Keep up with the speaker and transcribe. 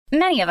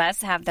Many of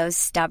us have those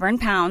stubborn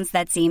pounds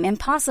that seem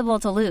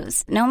impossible to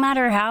lose, no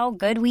matter how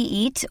good we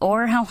eat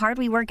or how hard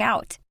we work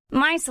out.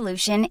 My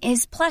solution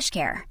is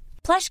PlushCare.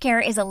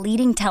 PlushCare is a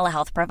leading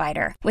telehealth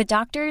provider with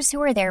doctors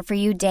who are there for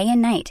you day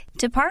and night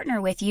to partner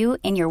with you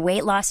in your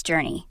weight loss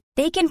journey.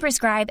 They can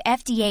prescribe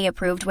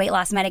FDA-approved weight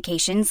loss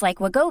medications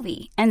like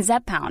Wegovy and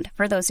Zepbound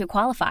for those who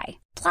qualify.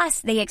 Plus,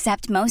 they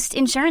accept most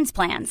insurance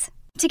plans.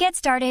 To get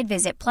started,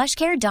 visit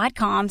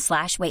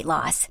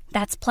plushcare.com/weightloss.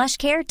 That's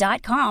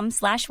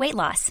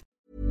plushcare.com/weightloss.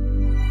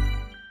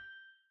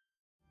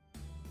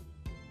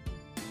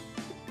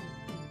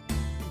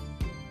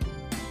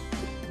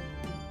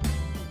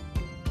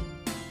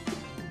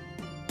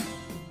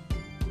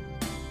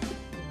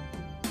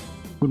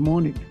 Good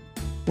morning.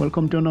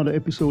 Welcome to another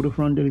episode of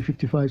Rondelle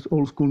 55's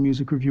Old School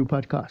Music Review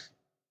Podcast.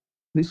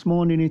 This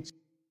morning it's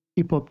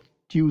Hip Hop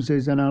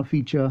Tuesdays and I'll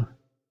feature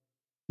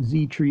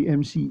Z3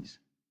 MCs.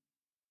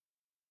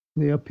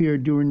 They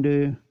appeared during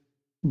the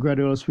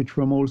gradual switch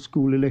from old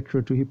school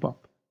electro to hip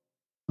hop.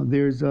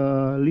 There's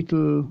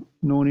little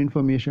known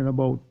information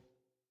about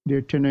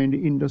their tenure in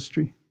the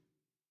industry,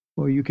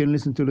 or you can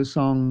listen to the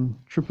song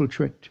Triple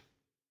Threat.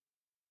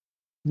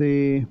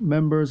 The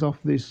members of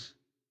this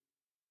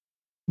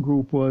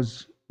group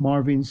was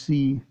Marvin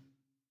C,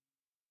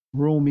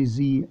 Romy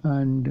Z,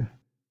 and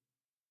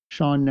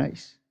Sean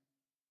Nice.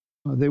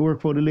 They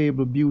work for the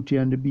label Beauty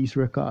and the Beast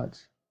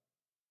Records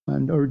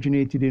and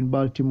originated in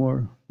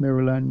Baltimore,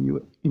 Maryland,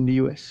 in the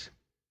US.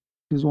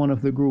 This is one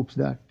of the groups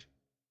that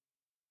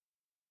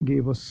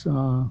gave us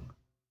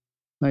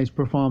nice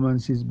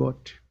performances,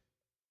 but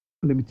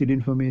limited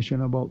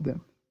information about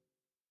them,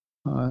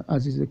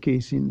 as is the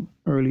case in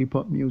early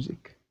pop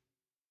music.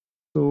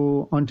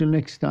 So until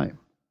next time,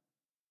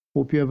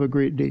 hope you have a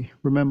great day.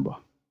 Remember,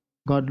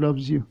 God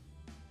loves you.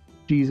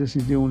 Jesus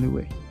is the only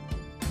way.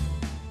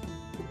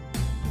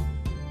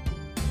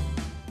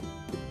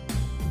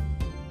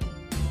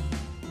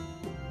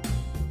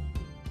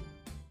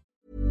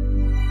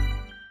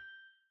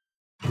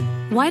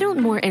 Why don't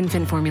more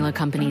infant formula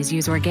companies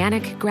use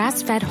organic,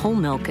 grass-fed whole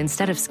milk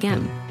instead of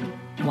skim?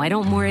 Why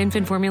don't more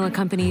infant formula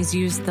companies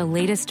use the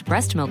latest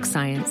breast milk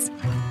science?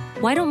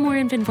 Why don't more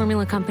infant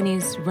formula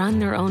companies run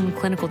their own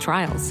clinical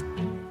trials?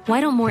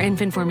 Why don't more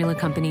infant formula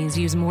companies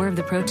use more of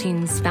the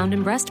proteins found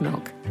in breast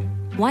milk?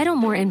 Why don't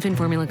more infant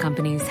formula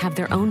companies have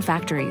their own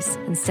factories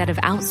instead of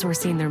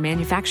outsourcing their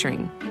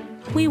manufacturing?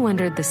 We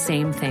wondered the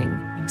same thing.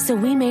 So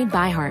we made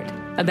ByHeart,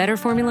 a better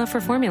formula for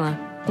formula.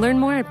 Learn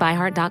more at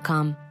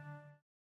byheart.com.